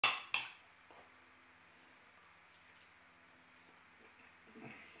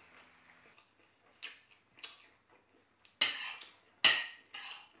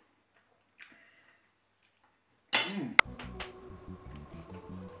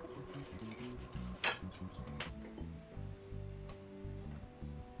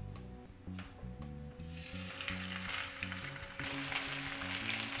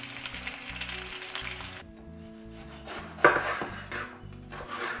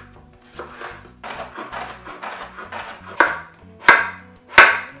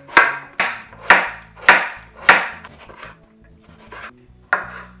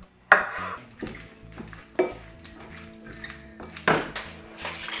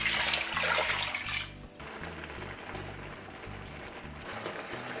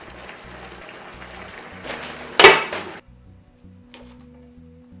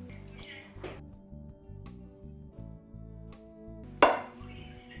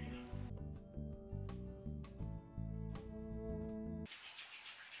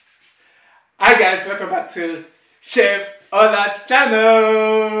Hi guys, welcome back to CHEFOLA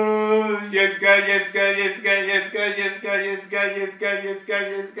channel. Yes guys, yes guys, yes guys, yes guys, yes guys, yes guys, yes guys, yes guys,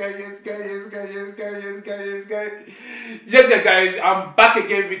 yes guys, yes guys, yes guys, yes guys, yes guys, yes guys. Yes guys, I'm back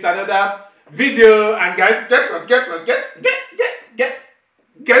again with another video. And guys, guess what? Guess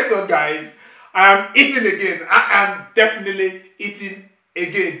what guys? I am eating again. I am definitely eating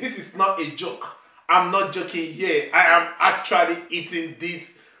again. This is not a joke. I'm not joking here. I am actually eating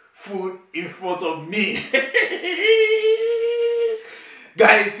this food in front of me.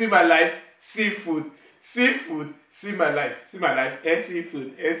 Guys, see my life, seafood, seafood, see my life,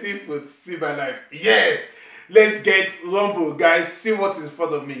 seafood, see my life. Yes, let's get rumble, guys. See what is in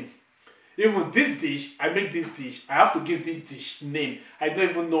front of me. Even this dish, I make this dish. I have to give this dish name. I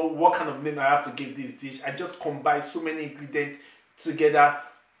don't even know what kind of name I have to give this dish. I just combine so many ingredients together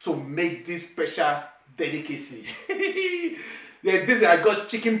to make this special delicacy. Then this I got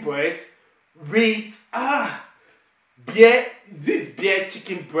chicken breast with beer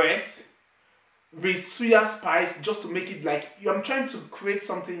chicken breast with suya spice, just to make it like I'm trying to create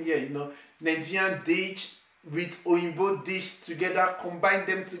something here, you know, Nigerian dish with Oyinbo dish together, combine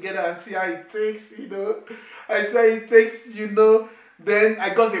them together and see how it tastes, you know. I see how it tastes, you know. Then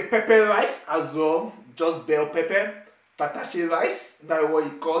I got the pepper rice as well, just bell pepper, tatache rice, that's what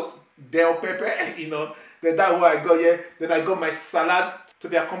it calls, bell pepper, you know. Then that's what I got here. Then I got my salad to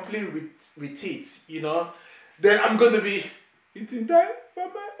be accompanied with it, you know. Then I'm going to be eating that by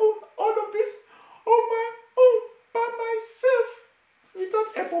my own, all of this on my own, by myself,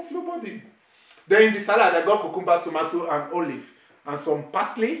 without help of nobody. Then in the salad, I got cucumber, tomato, and olive, and some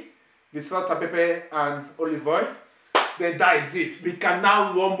parsley with salt and pepper and olive oil. Then that is it. We can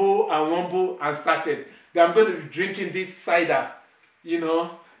now rumble and start it. Then I'm going to be drinking this cider, you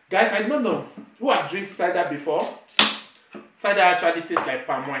know. Guys, I don't know who have drank cider before. Cider actually tastes like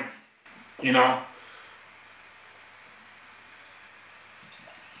palm wine, you know.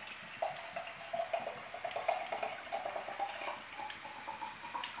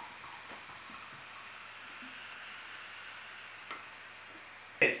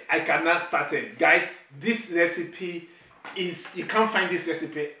 Yes, I cannot start it. Guys, this recipe is, you can't find this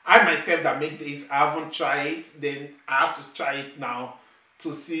recipe. I myself that make this, I haven't tried it. Then I have to try it now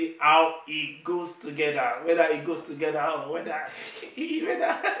to see how it goes together, whether it goes together or whether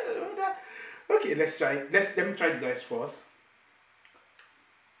okay, let's try it. Let me try the rice first.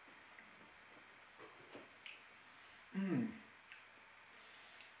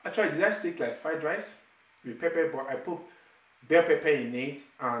 Actually, the rice tastes like fried rice with pepper, but I put bell pepper in it,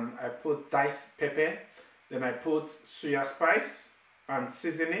 and I put diced pepper, then I put soya spice and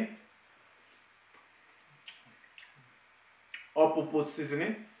seasoning, all-purpose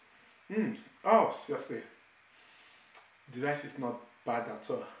seasoning. Oh, seriously, the rice is not bad at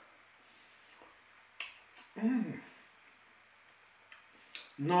all.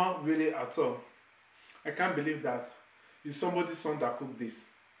 Not really at all. I can't believe that it's somebody's son that cooked this.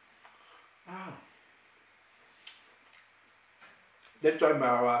 Let's try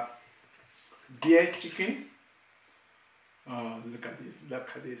our beer chicken. Oh, look at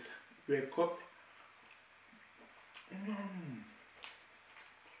this, very cooked.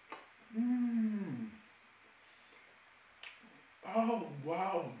 Oh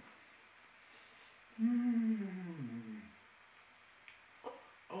wow.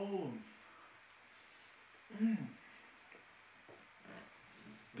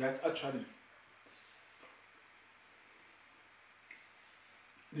 Guys, actually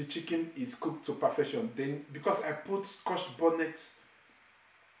the chicken is cooked to perfection. Then because I put scotch bonnet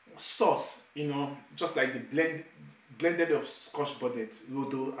sauce, you know, just like the blended of scotch bonnet,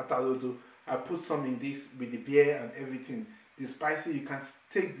 rodo, atarodo, I put some in this with the beer and everything. The spicy, you can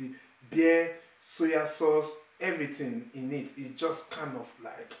take the beer, soya sauce, everything in it. It's just kind of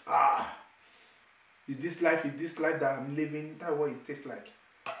like is this life that I'm living, that's what it tastes like.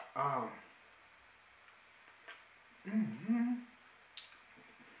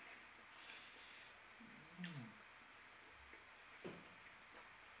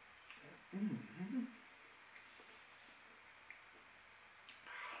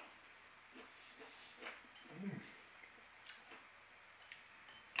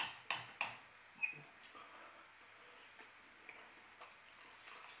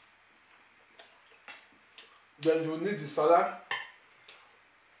 Then you need the salad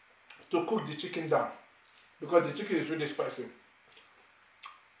to cook the chicken down, because the chicken is really spicy.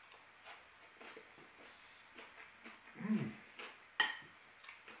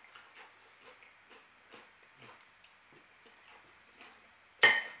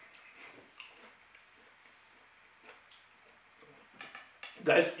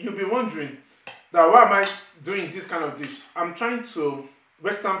 Guys, you'll be wondering, Now, why am I doing this kind of dish? I'm trying to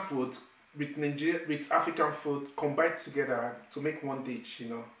Western food with with African food combined together to make one dish, you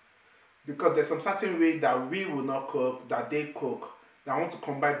know. Because there's some certain way that we will not cook, that they cook, that I want to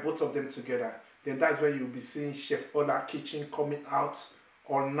combine both of them together. Then that's where you'll be seeing Chef Ola Kitchen coming out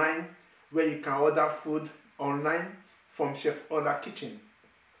online, where you can order food online from Chef Ola Kitchen.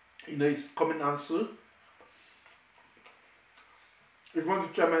 You know, it's coming out soon. If you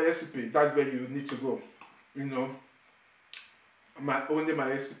want to try my recipe, that's where you need to go. You know, only my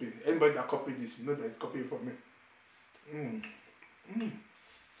recipe. Anybody that copy this, you know that it's copied from me. Mm. Mm.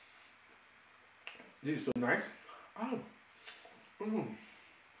 This is so nice. Oh. Mm.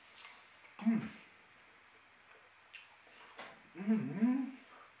 Mm. Mm.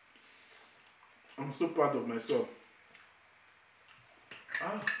 I'm so proud of myself.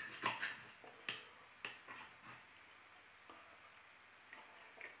 Ah.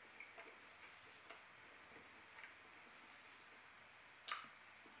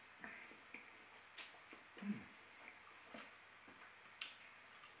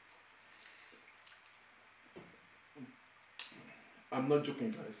 I'm not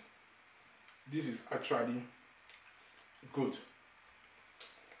joking, guys. This is actually good.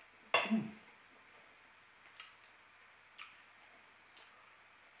 Mm.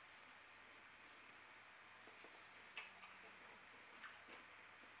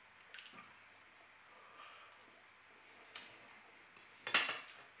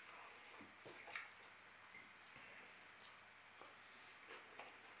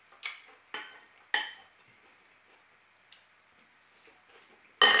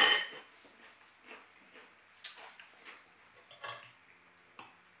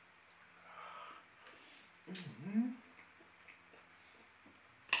 Mm-hmm.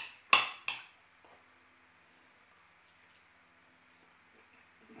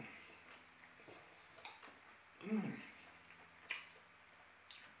 Mm.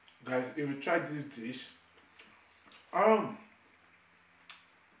 Guys, if you try this dish,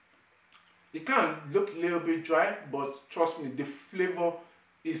 it can look a little bit dry, but trust me, the flavor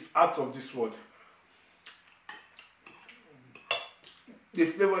is out of this world. The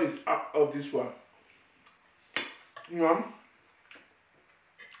flavor is out of this world. You know?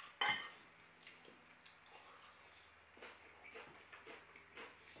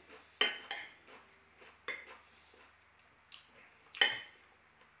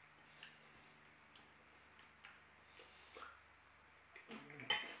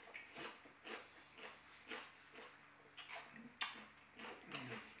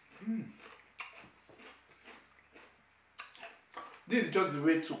 This is just the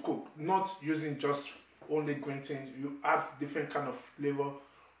way to cook, not using just only green things. You add different kind of flavor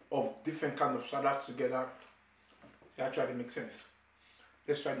of different kind of salad together. It actually makes sense.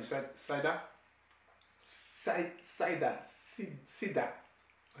 Let's try the cider. Cider.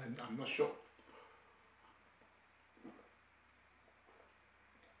 And I'm not sure.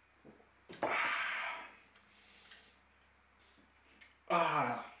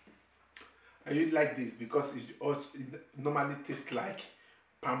 Ah, I really like this because it normally tastes like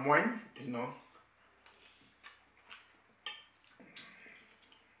palm wine, you know.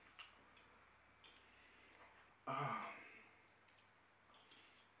 Ah.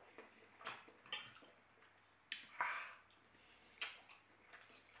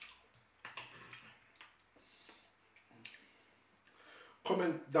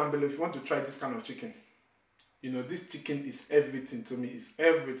 Comment down below if you want to try this kind of chicken. You know, this chicken is everything to me. It's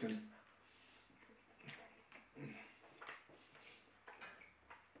everything.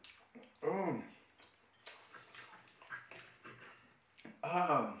 Oh.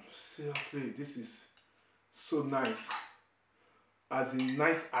 Ah, seriously, this is so nice. As in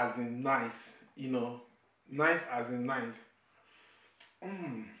nice, as in nice. You know, nice as in nice.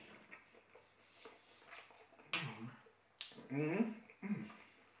 Mm. Mm. Mm.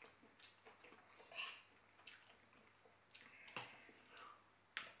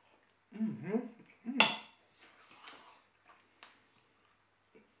 Mm-hmm. Mm.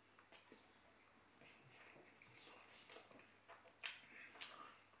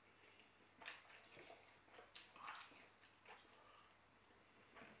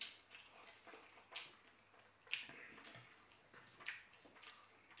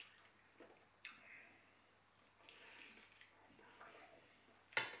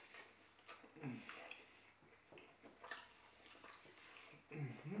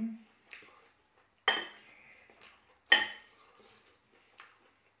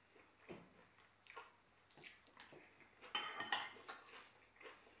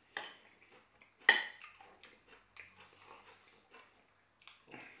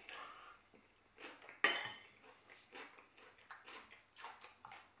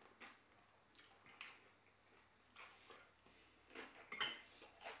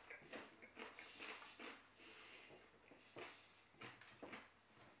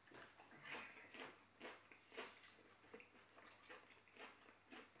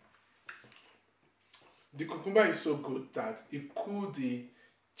 The cucumber is so good that it cooled the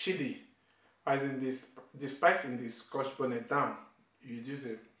chili, as in this the spice in the scotch bonnet down. You use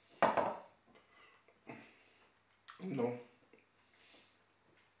it. No.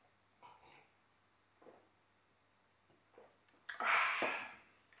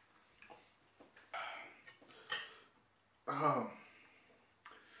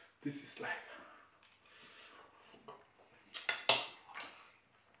 This is life.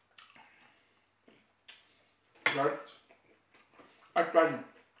 Right? Actually,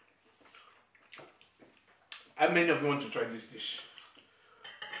 how many of you want to try this dish?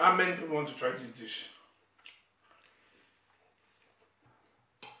 How many people want to try this dish?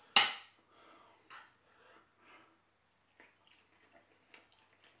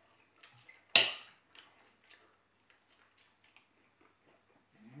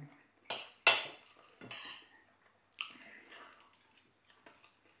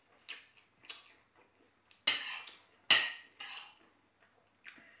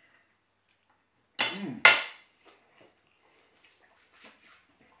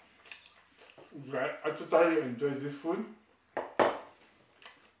 Right, I totally enjoy this food.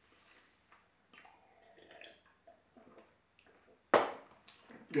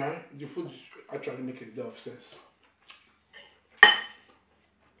 Yeah, the food is actually making a lot of sense.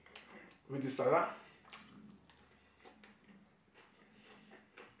 With the salad.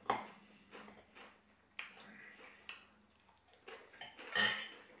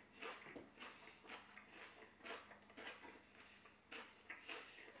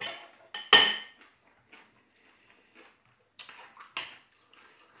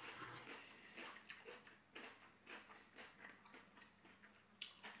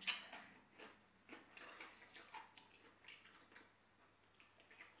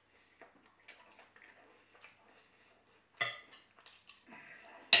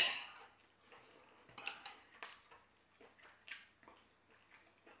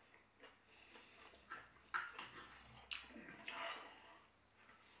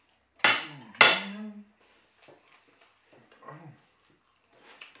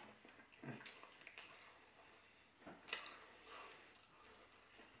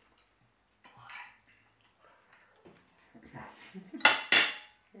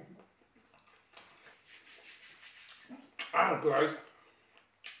 Guys,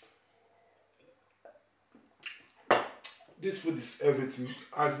 this food is everything,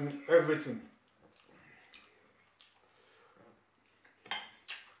 as in everything.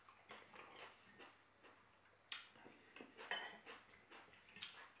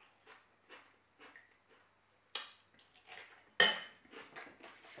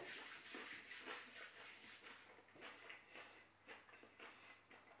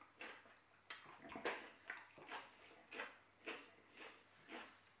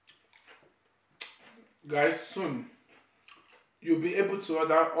 Guys, soon you'll be able to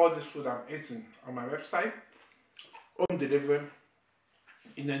order all this food I'm eating on my website, home delivery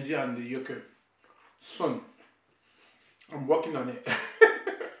in Nigeria and the UK. Soon, I'm working on it.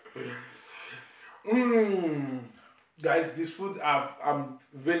 Guys, this food I'm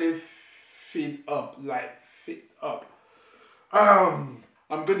really fed up, like fed up. I'm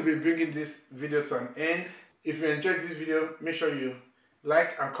going to be bringing this video to an end. If you enjoyed this video, make sure you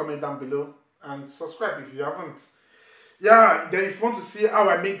like and comment down below and subscribe if you haven't. Yeah, then if you want to see how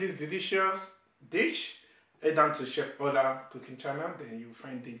I make this delicious dish, head down to CHEFOLA cooking channel, then you'll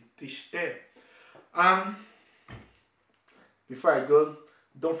find the dish there. Before I go,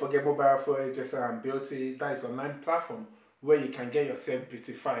 don't forget Mobile AFRO Hairdresser and Beauty. That is an online platform where you can get yourself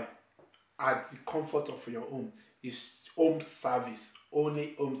beautified at the comfort of your home. It's home service,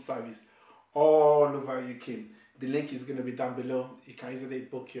 only home service, all over UK. The link is going to be down below. You can easily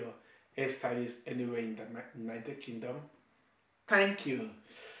book your hairstylist anywhere in the United Kingdom. Thank you.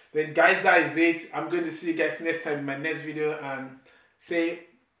 Then guys, that is it. I'm going to see you guys next time in my next video and say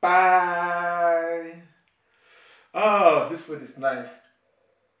bye. Oh, this food is nice.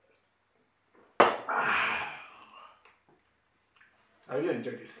 I really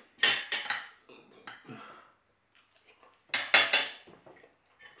enjoy this.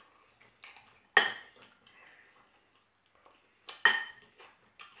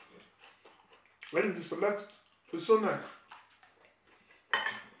 When you select, it's so nice.